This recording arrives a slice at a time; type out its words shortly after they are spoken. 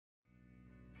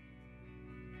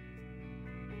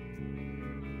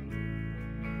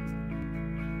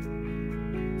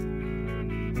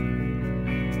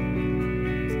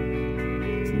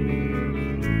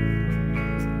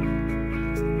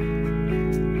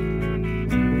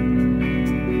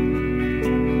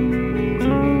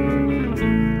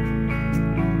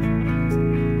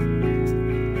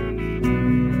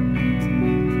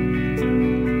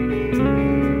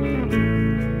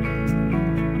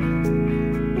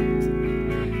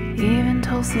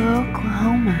Tulsa,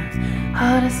 Oklahoma,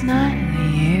 hottest night of the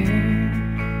year.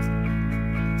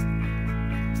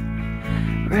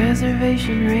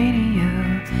 Reservation radio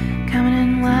coming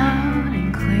in loud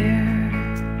and clear.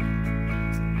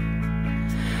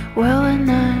 Well, the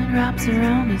night wraps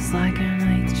around us like an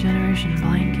 8th generation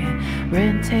blanket.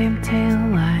 Red tape tail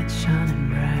lights shining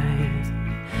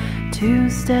bright.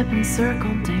 Two-step and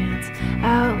circle dance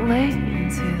out late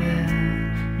into the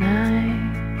night.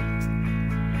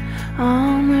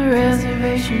 On the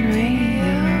reservation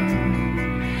radio,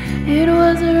 it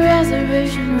was a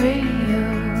reservation radio.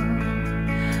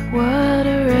 What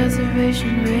a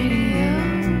reservation radio.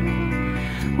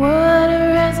 What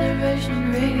a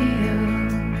reservation radio.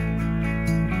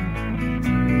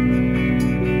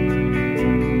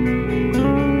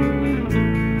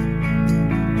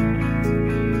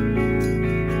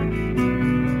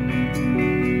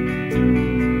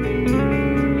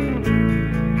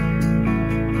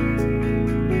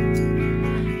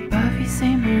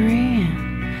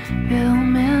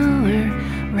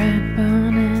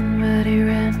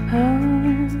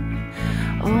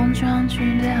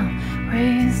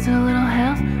 Raised a little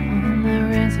hell on the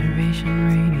reservation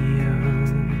radio.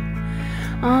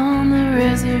 On the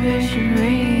reservation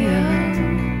radio.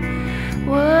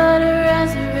 What a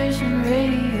reservation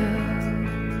radio.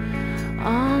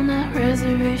 On the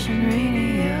reservation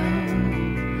radio.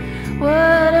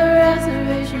 What a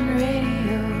reservation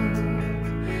radio.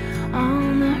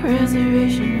 On the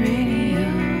reservation radio.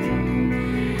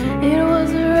 It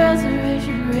was a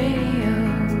reservation radio.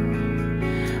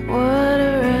 What a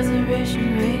reservation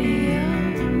radio.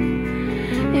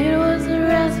 It was a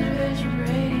reservation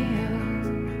radio.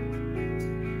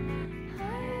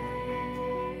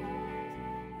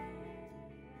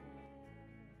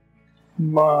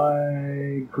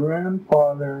 My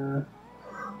grandfather,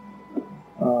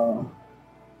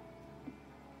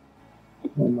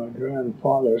 my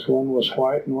grandfathers, one was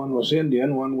white and one was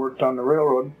Indian. One worked on the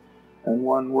railroad and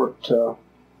one worked on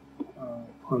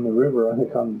the river, I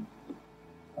think on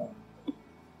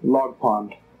log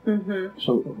pond. Mm-hmm.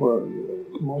 So where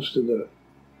most of the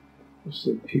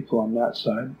people on that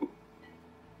side.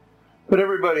 But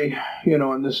everybody,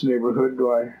 in this neighborhood,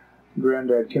 my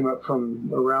granddad came up from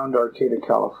around Arcata,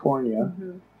 California,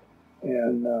 mm-hmm.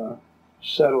 and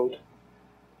settled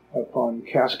up on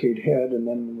Cascade Head, and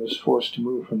then was forced to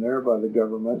move from there by the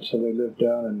government. So they lived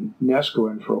down in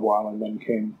Nescoin for a while, and then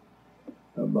came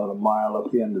about a mile up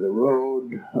the end of the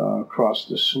road, crossed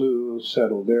the slough,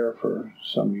 settled there for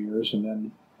some years, and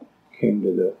then came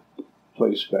to the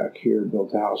place back here,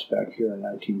 built a house back here in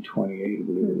 1928, I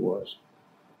believe it was.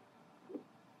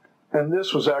 And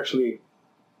this was actually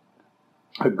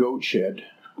a goat shed,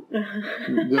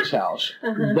 this house,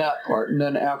 that part. And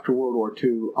then after World War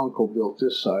II, Uncle built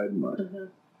this side, my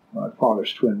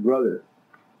father's twin brother.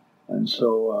 And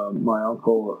so my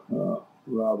uncle,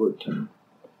 Robert, and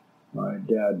my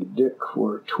dad, Dick,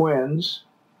 were twins,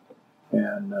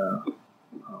 and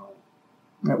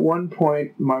at one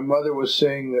point, my mother was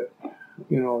saying that,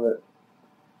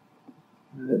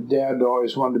 that Dad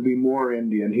always wanted to be more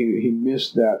Indian. He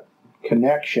missed that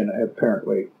connection,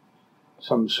 apparently,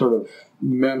 some sort of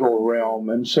mental realm,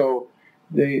 and so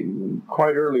they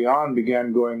quite early on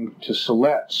began going to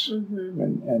Siletz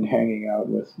and hanging out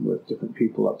with different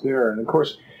people up there, and of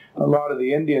course, a lot of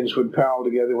the Indians would pal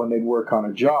together when they'd work on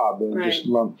a job. They would just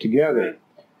lump together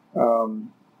for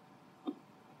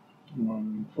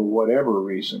whatever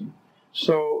reason.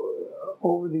 So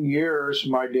over the years,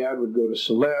 my dad would go to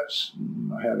Siletz.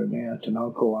 I had an aunt and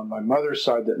uncle on my mother's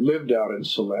side that lived out in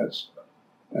Siletz.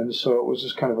 And so it was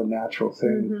just kind of a natural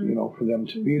thing, for them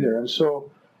to be there. And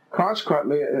so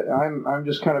consequently, I'm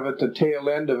just kind of at the tail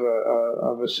end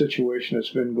of a situation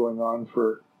that's been going on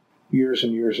for years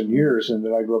and years and years, and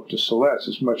that I go up to Siletz.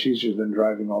 It's much easier than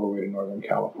driving all the way to Northern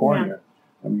California.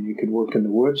 Yeah. I mean, you could work in the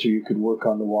woods, or you could work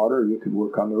on the water, or you could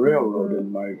work on the railroad.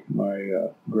 And my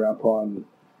grandpa and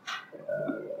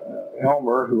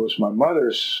Elmer, who was my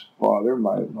mother's father,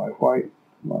 my white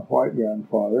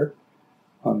grandfather,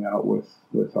 hung out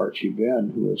with Archie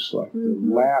Ben, who was like the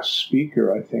last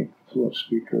speaker, I think, fluent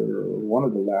speaker, or one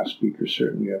of the last speakers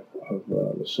certainly of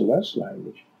the Siletz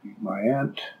language. My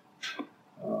aunt.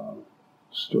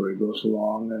 Story goes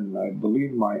along, and I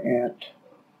believe my aunt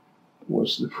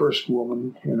was the first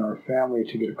woman in our family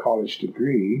to get a college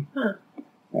degree. Huh.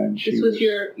 And she was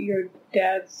your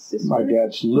dad's sister? My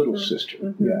dad's little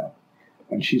sister, yeah.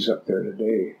 And she's up there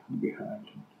today behind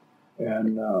him.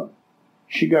 And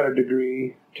she got a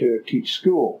degree to teach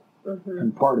school.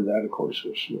 And part of that, of course,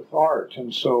 was with art.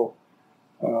 And so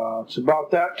It's about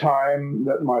that time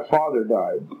that my father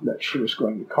died, that she was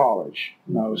going to college,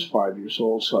 and I was 5 years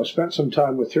old. So I spent some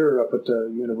time with her up at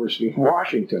the University of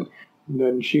Washington. And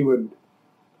then she would,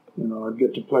 I'd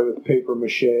get to play with paper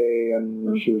mache,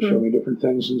 and she would show me different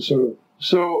things. And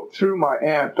so through my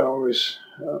aunt,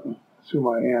 through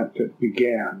my aunt it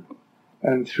began,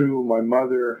 and through my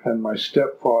mother and my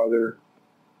stepfather,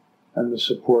 and the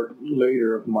support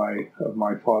later of my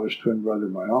father's twin brother,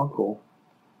 my uncle.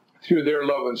 Through their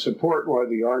love and support, why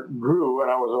the art grew, and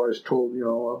I was always told,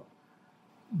 you're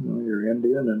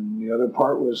Indian, and the other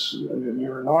part was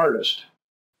you're an artist.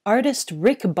 Artist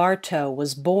Rick Bartow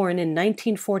was born in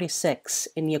 1946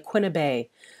 in Yaquina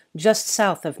Bay, just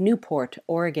south of Newport,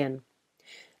 Oregon.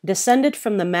 Descended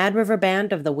from the Mad River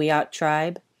Band of the Wiyot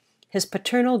tribe, his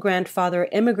paternal grandfather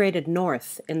immigrated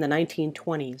north in the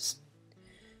 1920s.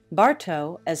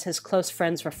 Bartow, as his close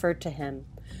friends referred to him,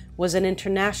 was an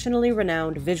internationally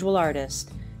renowned visual artist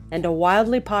and a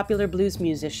wildly popular blues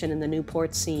musician in the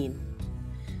Newport scene.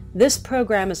 This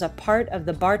program is a part of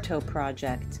the Bartow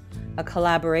Project, a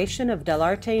collaboration of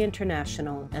Dell'Arte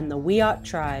International and the Wiyot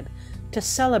tribe to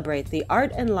celebrate the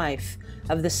art and life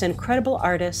of this incredible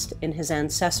artist in his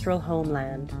ancestral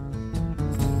homeland.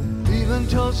 Leaving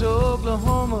Tulsa,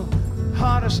 Oklahoma,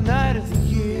 hottest night of the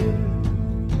year.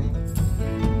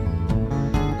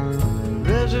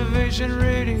 Reservation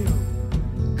radio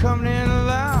coming in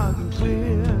loud and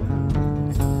clear.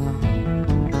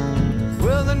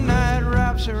 Well, the night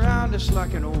wraps around us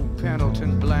like an old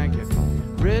Pendleton blanket.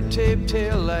 Red tape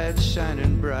tail lights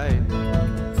shining bright.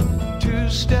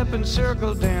 Two-step and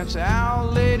circle dance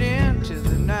out late into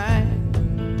the night.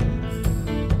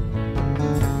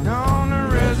 On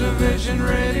the reservation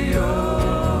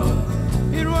radio,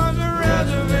 it was a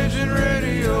reservation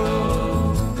radio.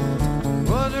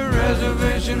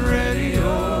 Reservation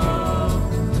radio,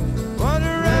 what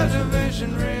a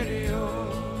reservation radio.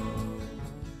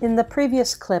 In the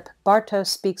previous clip, Bartow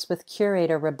speaks with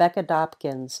curator Rebecca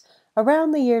Dopkins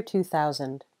around the year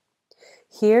 2000.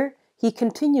 Here, he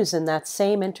continues in that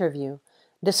same interview,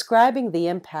 describing the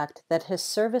impact that his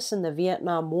service in the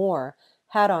Vietnam War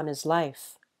had on his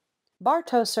life.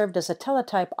 Bartow served as a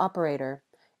teletype operator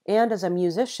and as a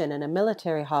musician in a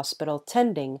military hospital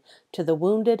tending to the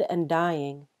wounded and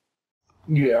dying.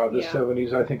 Yeah, the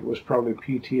 70s, I think it was probably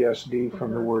PTSD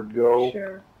from the word go.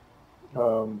 Sure.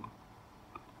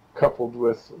 Coupled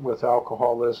with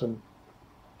alcoholism.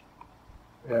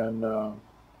 And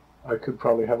I could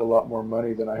probably have a lot more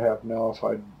money than I have now if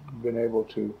I'd been able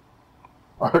to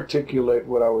articulate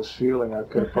what I was feeling. I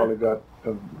could have probably got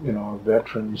a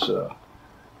veteran's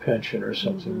pension or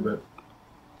something, but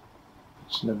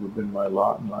it's never been my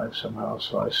lot in life somehow.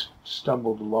 So I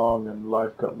stumbled along, and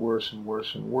life got worse and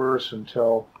worse and worse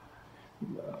until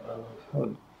a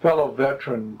fellow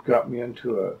veteran got me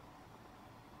into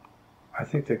I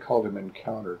think they called them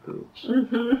encounter groups.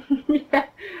 Yeah,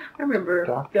 I remember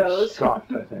Dr. those. Scott,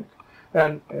 I think.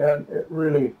 And it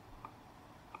really,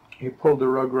 he pulled the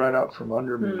rug right out from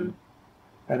under me.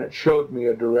 And it showed me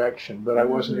a direction, but I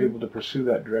wasn't able to pursue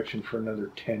that direction for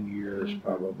another 10 years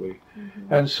probably.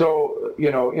 And so,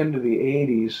 into the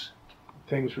 80s,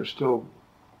 things were still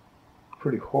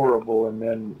pretty horrible, and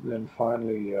then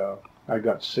finally I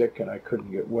got sick and I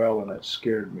couldn't get well, and it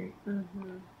scared me.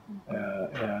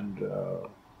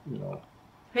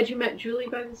 Had you met Julie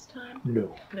by this time?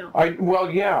 No. No. I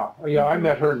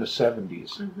met her in the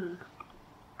 70s.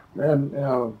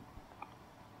 And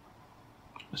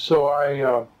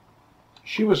so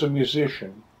she was a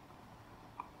musician,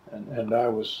 and I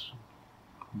was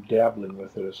dabbling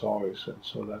with it as always, and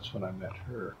so that's when I met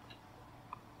her.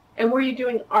 And were you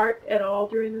doing art at all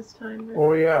during this time? Rick?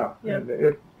 Oh yeah, Yeah.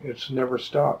 and it's never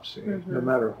stopped, see, no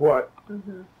matter what.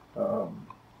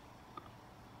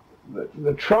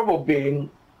 The trouble being,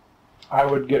 I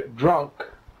would get drunk,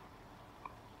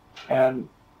 and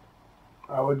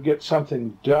I would get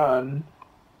something done,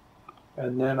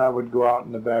 and then I would go out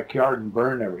in the backyard and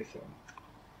burn everything.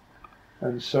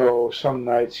 And so some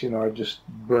nights, I'd just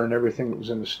burn everything that was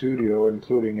in the studio,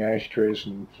 including ashtrays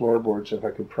and floorboards, if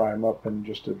I could pry them up in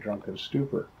just a drunken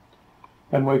stupor.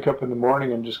 And wake up in the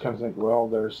morning and just kind of think, well,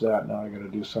 there's that, now I got to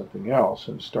do something else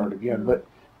and start again.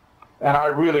 And I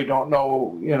really don't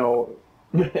know,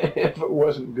 if it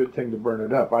wasn't a good thing to burn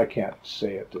it up. I can't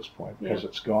say at this point because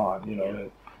it's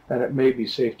gone, and it may be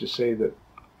safe to say that,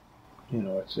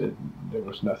 there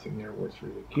was nothing there worth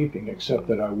really keeping, except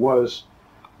that I was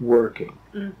working,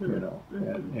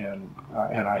 and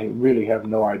I really have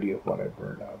no idea what I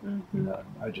burned out.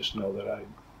 I just know that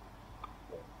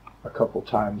a couple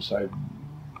times I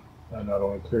not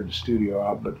only cleared the studio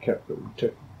out, but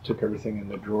took everything in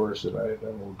the drawers that I had,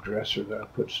 an old dresser that I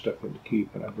put stuff in to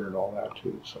keep, and I burned all that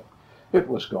too. So it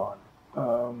was gone.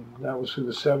 That was through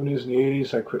the 70s and the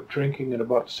 80s. I quit drinking, and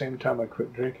about the same time I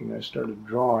quit drinking, I started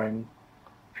drawing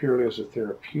purely as a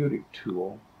therapeutic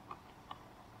tool.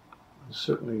 I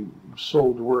certainly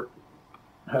sold work,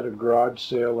 had a garage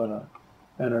sale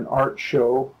and an art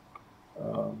show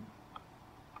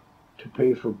to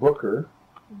pay for Booker,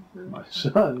 my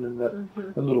son, and that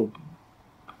a little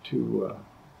to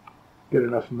get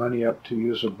enough money up to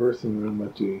use a birthing room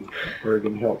at the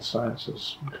Oregon Health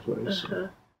Sciences place.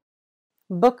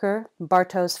 Booker,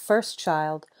 Bartow's first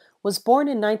child, was born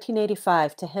in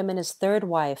 1985 to him and his third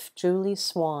wife, Julie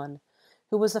Swan,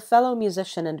 who was a fellow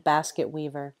musician and basket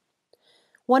weaver.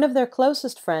 One of their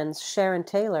closest friends, Sharon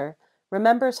Taylor,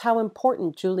 remembers how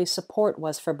important Julie's support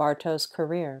was for Bartow's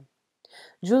career.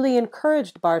 Julie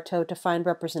encouraged Bartow to find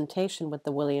representation with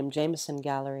the William Jameson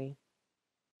Gallery.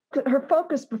 Her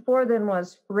focus before then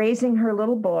was raising her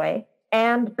little boy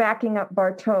and backing up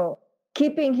Bartow,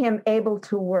 keeping him able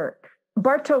to work.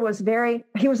 Bartow was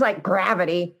he was like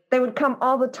gravity. They would come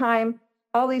all the time,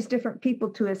 all these different people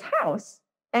to his house,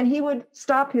 and he would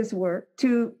stop his work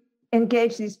to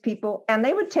engage these people, and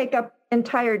they would take up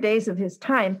entire days of his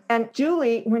time. And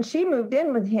Julie, when she moved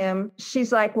in with him,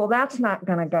 she's like, well, that's not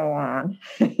going to go on.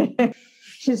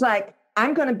 She's like,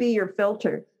 I'm going to be your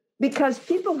filter. Because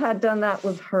people had done that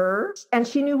with her, and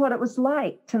she knew what it was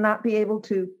like to not be able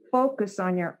to focus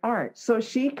on your art. So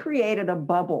she created a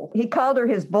bubble. He called her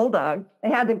his bulldog. They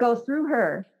had to go through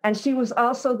her. And she was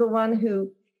also the one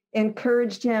who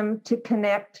encouraged him to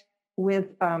connect with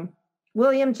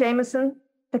William Jameson,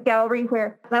 the gallery,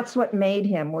 where that's what made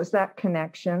him, was that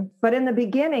connection. But in the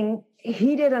beginning,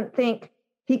 he didn't think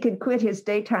he could quit his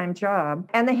daytime job.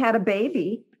 And they had a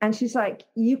baby. And she's like,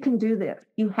 you can do this.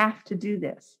 You have to do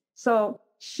this. So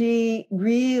she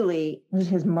really was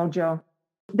his mojo.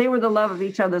 They were the love of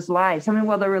each other's lives. I mean,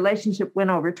 well, the relationship went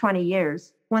over 20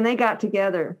 years. When they got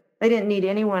together, they didn't need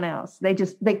anyone else. They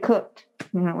cooked.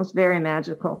 It was very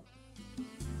magical.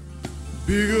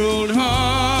 Big old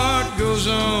heart goes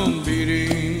on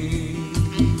beating.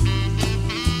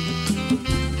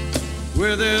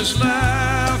 Where there's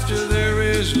laughter, there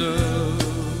is love.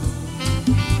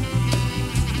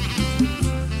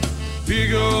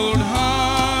 Big old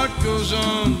heart goes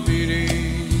on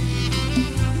beating.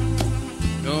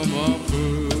 No more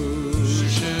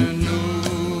pushing, no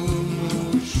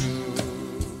more shove.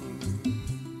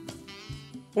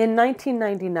 In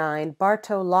 1999,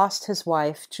 Bartow lost his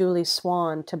wife, Julie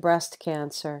Swan, to breast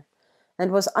cancer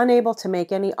and was unable to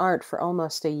make any art for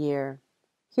almost a year.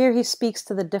 Here he speaks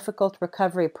to the difficult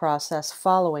recovery process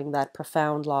following that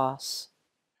profound loss.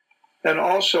 And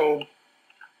also,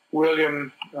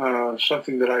 William,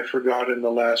 something that I forgot in the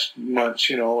last months,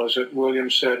 is that William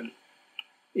said,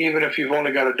 even if you've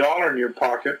only got $1 in your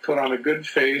pocket, put on a good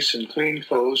face and clean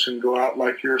clothes and go out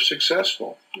like you're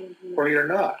successful, or you're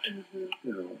not.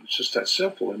 It's just that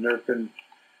simple. And there have been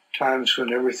times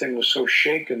when everything was so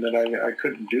shaken that I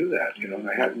couldn't do that, and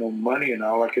I had no money, and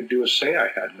all I could do was say I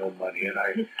had no money, and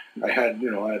I had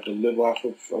to live off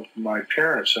of my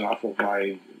parents and off of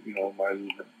my, my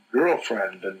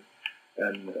girlfriend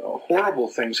and horrible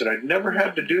things that I'd never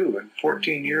had to do in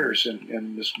 14 years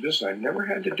in this business. I never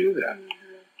had to do that.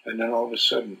 And then all of a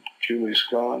sudden, Julie's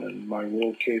gone and my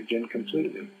world caved in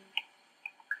completely.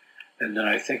 And then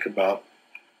I think about,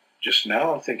 just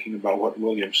now I'm thinking about what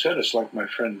William said. It's like my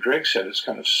friend Drake said, it's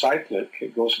kind of cyclic.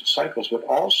 It goes in cycles, but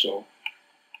also,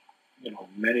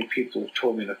 many people have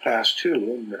told me in the past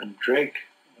too, and Drake,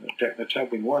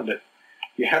 Dell'Arte being one, that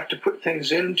you have to put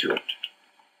things into it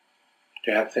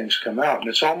to have things come out, and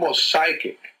it's almost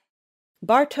psychic.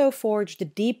 Bartow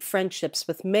forged deep friendships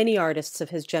with many artists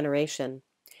of his generation.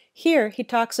 Here he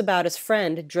talks about his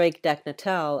friend Drake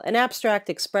Dell'Arte, an abstract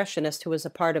expressionist who was a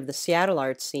part of the Seattle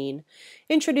art scene,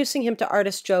 introducing him to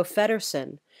artist Joe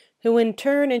Feddersen, who in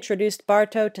turn introduced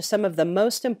Bartow to some of the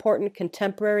most important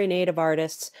contemporary Native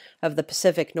artists of the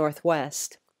Pacific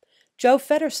Northwest. Joe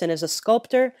Feddersen is a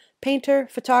sculptor, painter,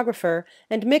 photographer,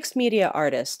 and mixed media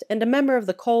artist, and a member of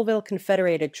the Colville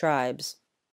Confederated Tribes.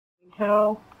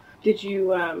 How did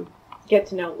you get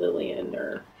to know Lillian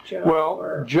or Joe?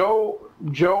 Well,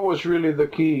 Joe was really the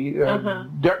key.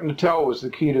 Dell'Arte was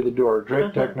the key to the door.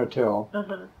 Drake Dell'Arte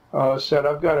said,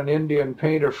 I've got an Indian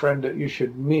painter friend that you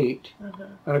should meet.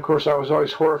 And of course, I was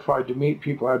always horrified to meet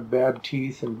people who had bad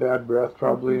teeth and bad breath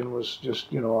probably, and was just,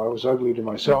 I was ugly to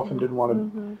myself and didn't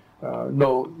want to,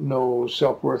 no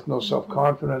self-worth, no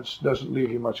self-confidence, doesn't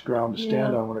leave you much ground to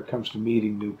stand on when it comes to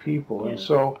meeting new people. And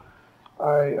so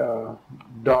I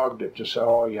dogged it, just said,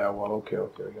 oh yeah, well, okay.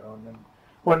 And then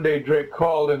one day Drake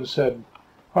called and said,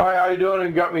 "Hi, how you doing?"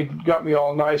 And got me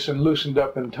all nice and loosened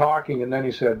up and talking. And then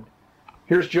he said,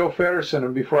 "Here's Joe Feddersen."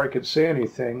 And before I could say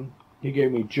anything, he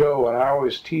gave me Joe. And I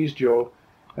always teased Joe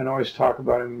and always talk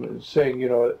about him, saying, you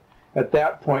know, at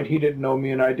that point he didn't know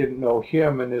me and I didn't know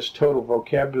him, and his total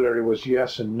vocabulary was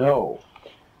yes and no.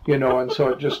 You know, and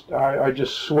so I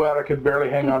just sweat. I could barely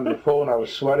hang on to the phone. I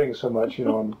was sweating so much, you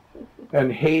know,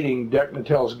 and hating Dick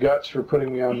Natel's guts for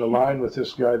putting me on the line with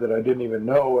this guy that I didn't even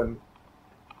know.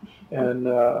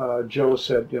 And Joe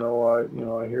said, you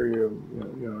know, I hear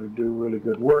you do really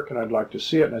good work, and I'd like to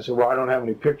see it. And I said, well, I don't have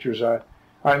any pictures.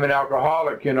 I'm an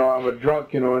alcoholic, you know, I'm a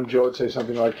drunk, you know. And Joe would say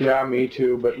something like, yeah, me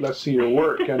too, but let's see your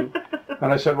work. And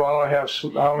I said, well,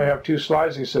 I only have 2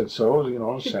 slides. And he said, so, you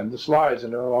know, send the slides.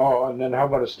 And and then how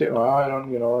about a statement? Well, I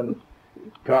don't, you know, and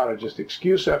God, just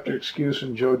excuse after excuse,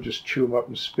 and Joe just chew them up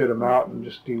and spit them out, and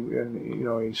you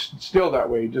know, he's still that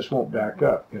way. He just won't back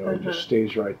up, you know. He just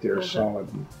stays right there, solid.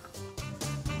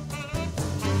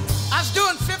 I was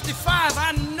doing 55.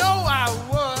 I know I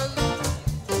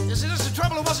was. You see, this is the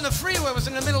trouble. It wasn't a freeway. It was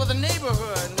in the middle of the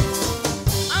neighborhood.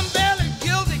 I'm barely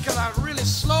guilty because I really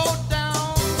slowed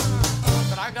down.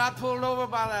 But I got pulled over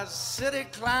by that city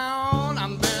clown.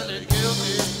 I'm barely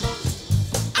guilty.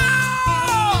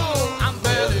 Oh, I'm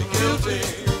barely guilty.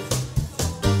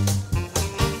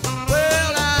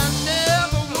 Well, I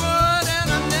never would and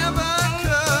I never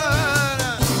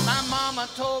could. My mama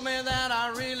told me that I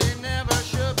really never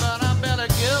should, but I'm barely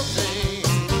guilty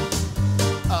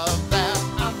of that.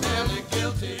 I'm barely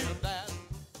guilty of that.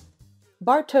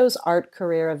 Bartow's art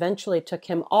career eventually took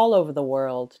him all over the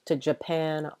world, to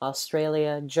Japan,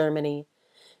 Australia, Germany,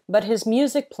 but his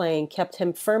music playing kept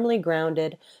him firmly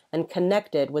grounded and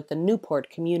connected with the Newport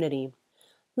community.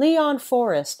 Leon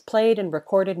Forrest played and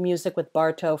recorded music with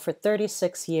Bartow for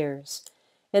 36 years.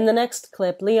 In the next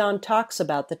clip, Leon talks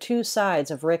about the 2 sides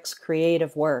of Rick's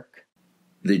creative work.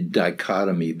 The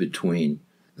dichotomy between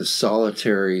the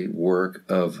solitary work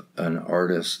of an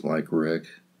artist like Rick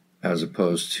as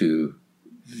opposed to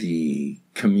the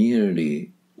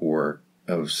community work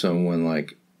of someone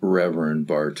like Reverend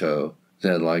Bartow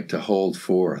that like to hold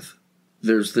forth.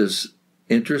 There's this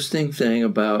interesting thing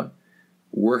about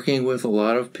working with a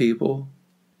lot of people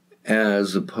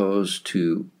as opposed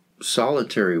to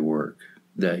solitary work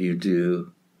that you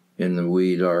do in the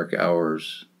wee dark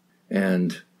hours.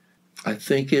 And I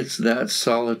think it's that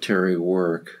solitary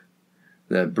work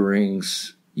that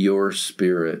brings your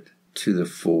spirit to the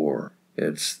fore.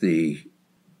 It's the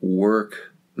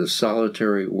work, the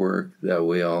solitary work that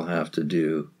we all have to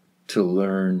do to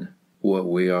learn what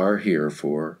we are here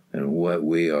for and what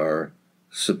we are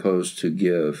supposed to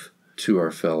give to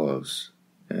our fellows.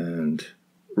 And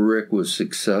Rick was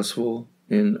successful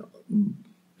in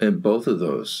both of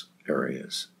those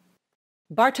areas.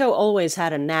 Bartow always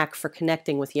had a knack for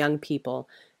connecting with young people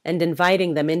and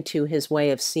inviting them into his way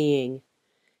of seeing.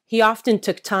 He often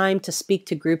took time to speak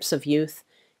to groups of youth,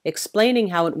 explaining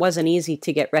how it wasn't easy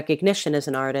to get recognition as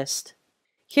an artist.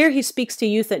 Here he speaks to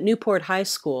youth at Newport High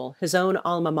School, his own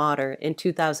alma mater, in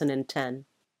 2010.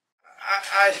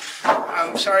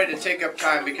 I'm sorry to take up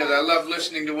time because I love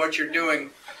listening to what you're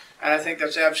doing, and I think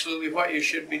that's absolutely what you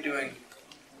should be doing.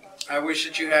 I wish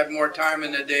that you had more time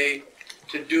in the day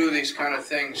to do these kind of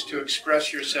things, to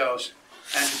express yourselves,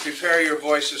 and to prepare your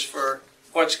voices for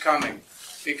what's coming,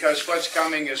 because what's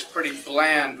coming is pretty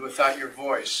bland without your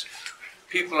voice.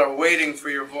 People are waiting for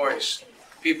your voice.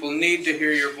 People need to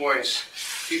hear your voice.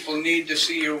 People need to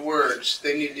see your words.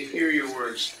 They need to hear your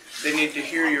words. They need to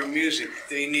hear your music.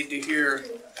 They need to hear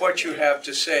what you have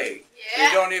to say. They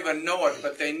don't even know it,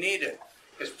 but they need it.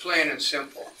 It's plain and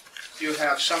simple. You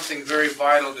have something very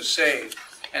vital to say,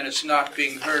 and it's not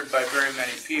being heard by very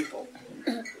many people.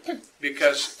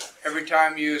 Because every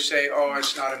time you say, oh,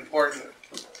 it's not important,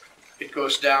 it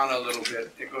goes down a little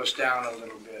bit. It goes down a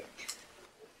little bit.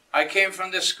 I came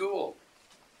from this school.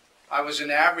 I was an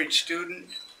average student,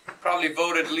 probably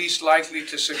voted least likely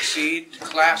to succeed,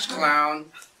 class clown.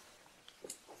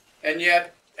 And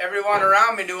yet, everyone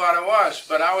around me knew what I was,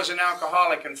 but I was an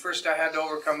alcoholic, and first I had to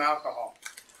overcome alcohol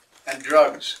and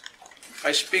drugs.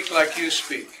 I speak like you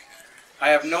speak. I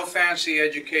have no fancy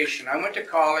education. I went to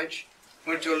college,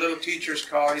 went to a little teacher's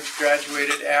college,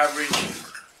 graduated average,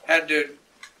 had to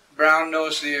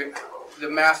brown-nose the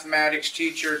mathematics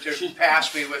teacher to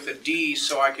pass me with a D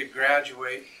so I could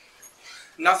graduate.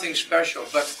 Nothing special,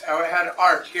 but I had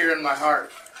art here in my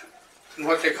heart, in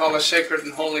what they call a sacred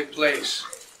and holy place.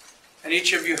 And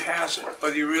each of you has it,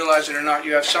 whether you realize it or not.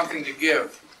 You have something to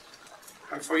give.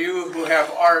 And for you who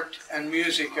have art and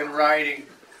music and writing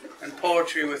and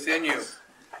poetry within you,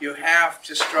 you have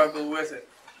to struggle with it.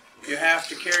 You have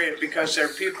to carry it because there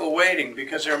are people waiting,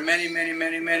 because there are many, many,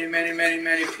 many, many, many, many,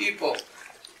 many people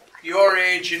your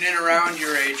age and in around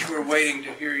your age who are waiting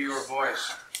to hear your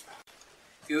voice.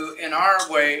 You, in our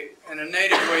way, in a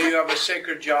native way, you have a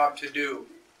sacred job to do.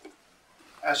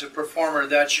 As a performer,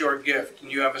 that's your gift,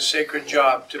 and you have a sacred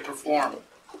job to perform.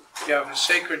 You have a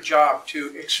sacred job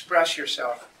to express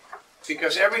yourself.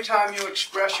 Because every time you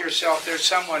express yourself, there's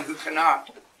someone who cannot,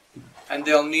 and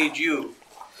they'll need you.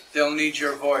 They'll need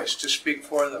your voice to speak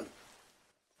for them.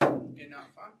 Enough,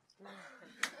 huh?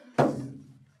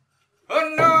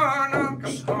 Oh, no, no,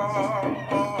 come on.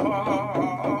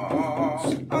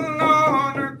 Oh,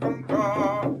 no, no, come on.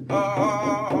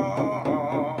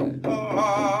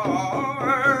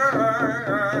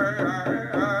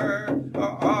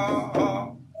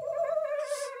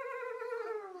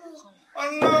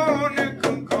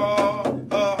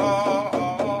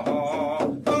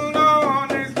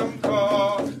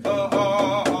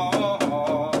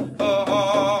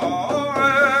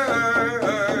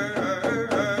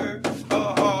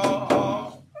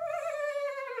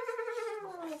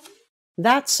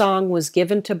 That song was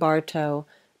given to Bartow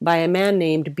by a man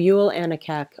named Buell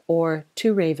Anakak, or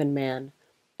Two Raven Man,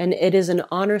 and it is an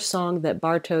honor song that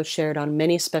Bartow shared on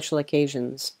many special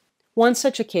occasions. One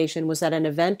such occasion was at an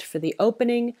event for the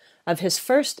opening of his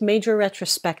first major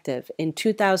retrospective in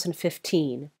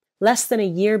 2015, less than a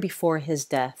year before his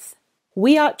death.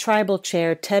 Wiyot Tribal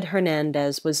Chair Ted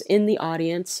Hernandez was in the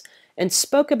audience and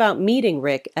spoke about meeting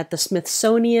Rick at the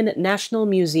Smithsonian National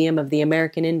Museum of the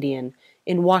American Indian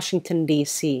in Washington,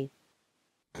 D.C.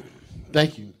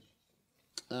 Thank you.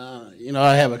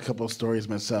 I have a couple of stories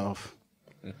myself.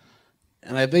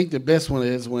 And I think the best one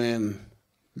is when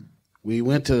we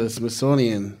went to the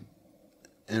Smithsonian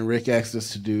and Rick asked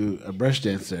us to do a brush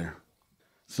dance there.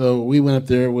 So we went up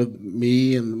there with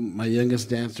me and my youngest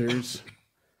dancers.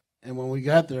 And when we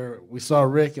got there, we saw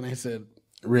Rick, and I said,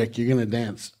 "Rick, you're going to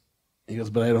dance." He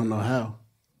goes, "But I don't know how."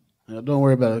 I go, "Don't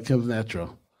worry about it. It comes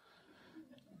natural."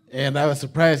 And I was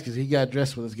surprised because he got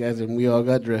dressed with us guys, and we all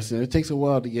got dressed. And it takes a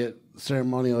while to get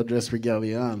ceremonial dress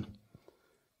regalia on.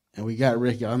 And we got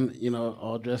Rick on,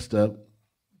 all dressed up.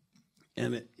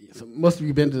 And so most of you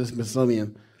have been to the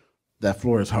Smithsonian. That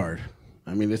floor is hard.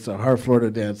 I mean, it's a hard floor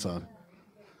to dance on.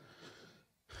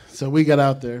 So we got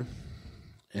out there,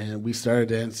 and we started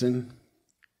dancing.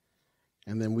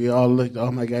 And then all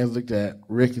my guys looked at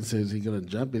Rick and said, "Is he going to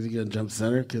jump? Is he going to jump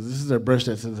center?" Because this is our brush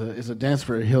dance. It's a dance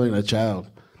for healing a child.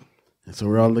 And so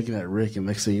we're all looking at Rick, and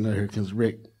next thing you know, here comes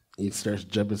Rick. He starts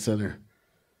jumping center.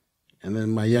 And then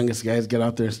my youngest guys got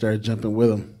out there and started jumping with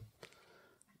him.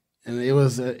 And it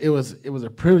was a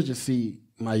privilege to see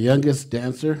my youngest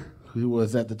dancer, who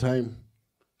was at the time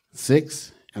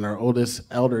 6, and our oldest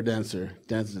elder dancer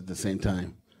dancing at the same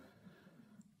time.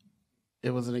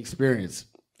 It was an experience.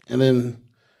 And then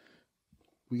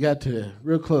we got to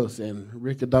real close, and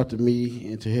Rick adopted me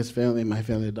into his family, and my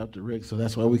family adopted Rick, so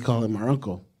that's why we call him our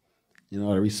uncle,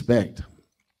 out of respect.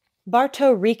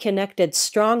 Bartow reconnected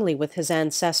strongly with his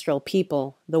ancestral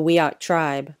people, the Wiyot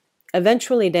tribe,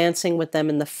 eventually dancing with them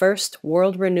in the first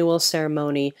World Renewal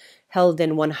ceremony held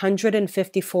in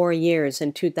 154 years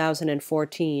in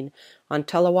 2014 on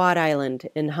Tallawat Island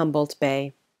in Humboldt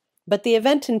Bay. But the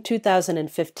event in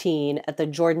 2015 at the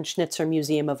Jordan Schnitzer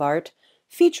Museum of Art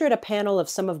featured a panel of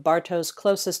some of Bartow's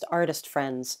closest artist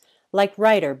friends, like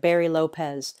writer Barry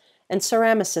Lopez and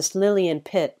ceramicist Lillian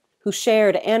Pitt, who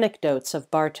shared anecdotes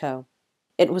of Bartow.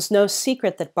 It was no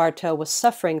secret that Bartow was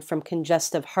suffering from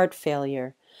congestive heart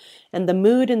failure, and the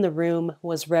mood in the room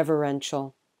was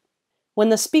reverential. When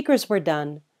the speakers were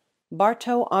done,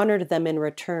 Bartow honored them in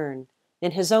return,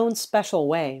 in his own special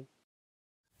way.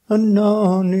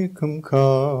 Anani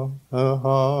ka,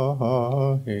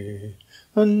 aha he.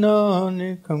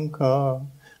 Anani ka,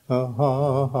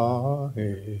 aha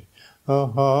he.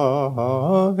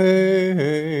 Aha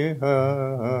he, ha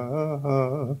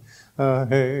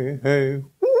he he.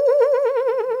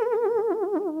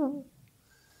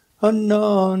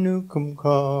 Anani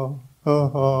ka,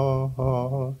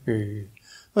 aha he.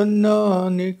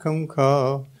 Anani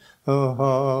ka,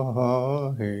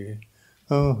 aha he.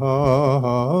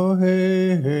 Ah,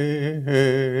 hey, hey,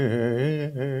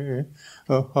 hey,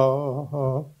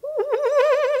 ah,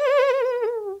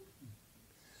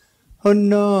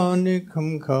 Hanani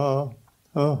ka,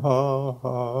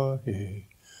 ah, hey,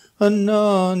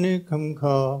 Hanani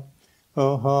ka,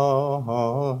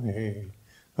 ah, hey,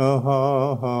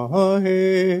 ah,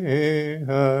 hey,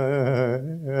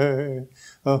 hey,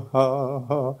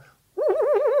 ah.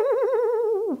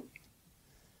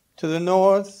 To the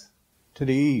north, to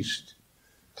the east,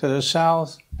 to the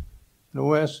south, the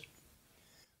west,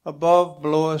 above,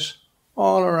 below us,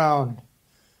 all around,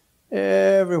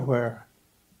 everywhere.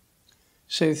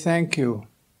 Say thank you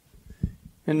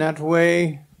in that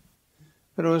way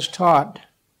that it was taught.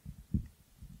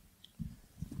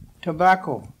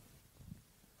 Tobacco,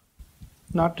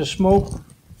 not to smoke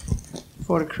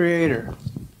for the Creator.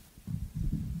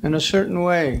 In a certain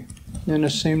way, then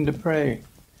it's seemed to pray.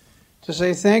 To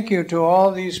say thank you to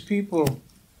all these people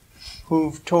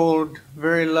who've told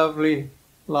very lovely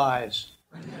lies.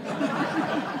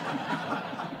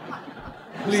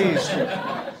 Please,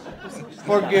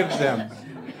 forgive them.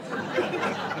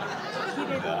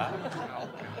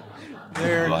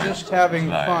 They're just having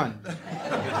fun.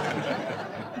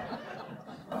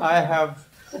 I have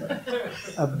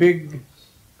a big,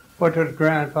 what his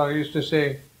grandfather used to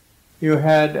say, you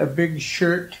had a big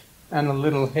shirt and a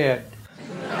little head.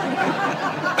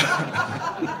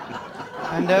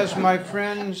 And as my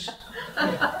friends,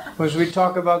 as we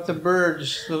talk about the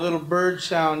birds, the little bird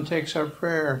sound takes our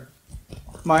prayer.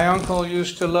 My uncle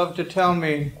used to love to tell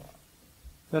me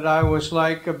that I was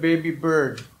like a baby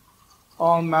bird,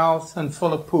 all mouth and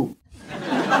full of poop. So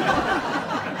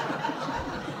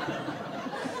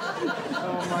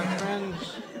my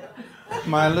friends,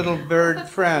 my little bird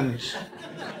friends,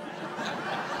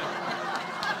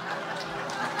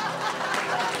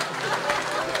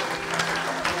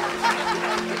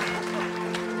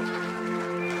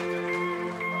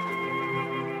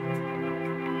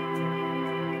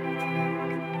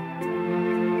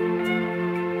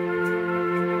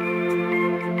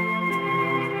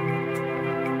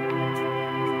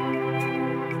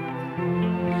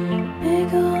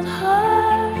 Big old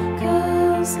heart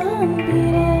goes on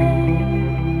beating.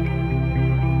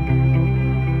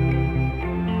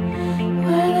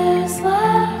 Where there's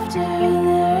laughter,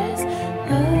 there is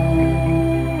love.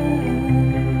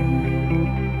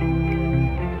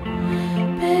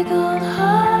 Big old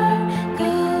heart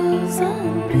goes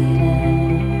on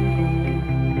beating.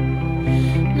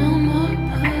 No more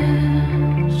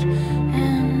push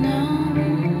and no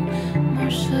more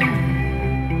shove.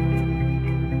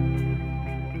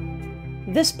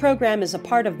 This program is a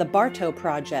part of the Bartow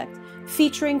Project,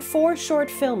 featuring 4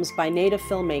 short films by Native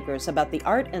filmmakers about the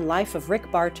art and life of Rick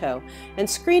Bartow and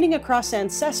screening across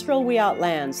ancestral Wiyot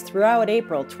lands throughout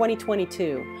April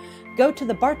 2022. Go to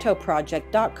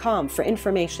thebartowproject.com for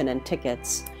information and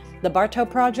tickets. The Bartow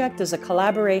Project is a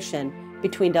collaboration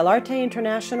between Dell'Arte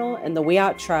International and the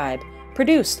Wiyot tribe,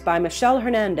 produced by Michelle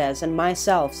Hernandez and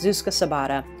myself, Zuzka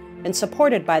Sabata, and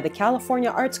supported by the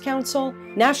California Arts Council,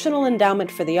 National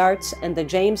Endowment for the Arts, and the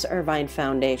James Irvine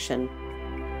Foundation.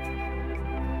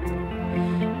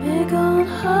 Big old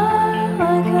heart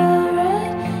like a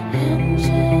red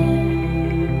engine,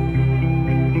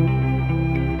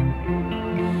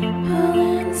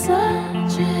 pulling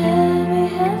such a heavy,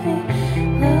 heavy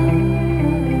load.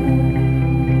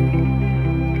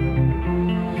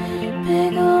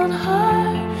 Big old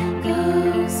heart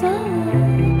goes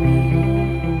on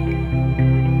beating,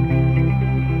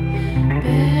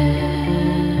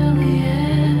 barely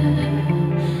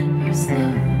ever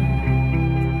slow.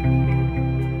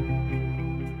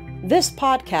 This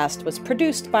podcast was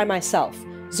produced by myself,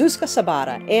 Zuzka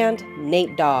Sabata, and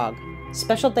Nate Dogg.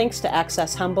 Special thanks to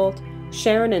Access Humboldt,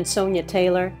 Sharon and Sonia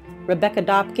Taylor, Rebecca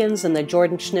Dopkins and the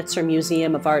Jordan Schnitzer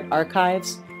Museum of Art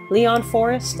Archives, Leon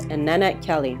Forrest, and Nanette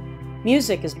Kelly.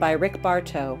 Music is by Rick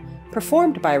Bartow,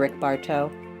 performed by Rick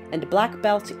Bartow, and Black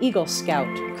Belt Eagle Scout,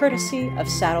 courtesy of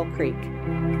Saddle Creek.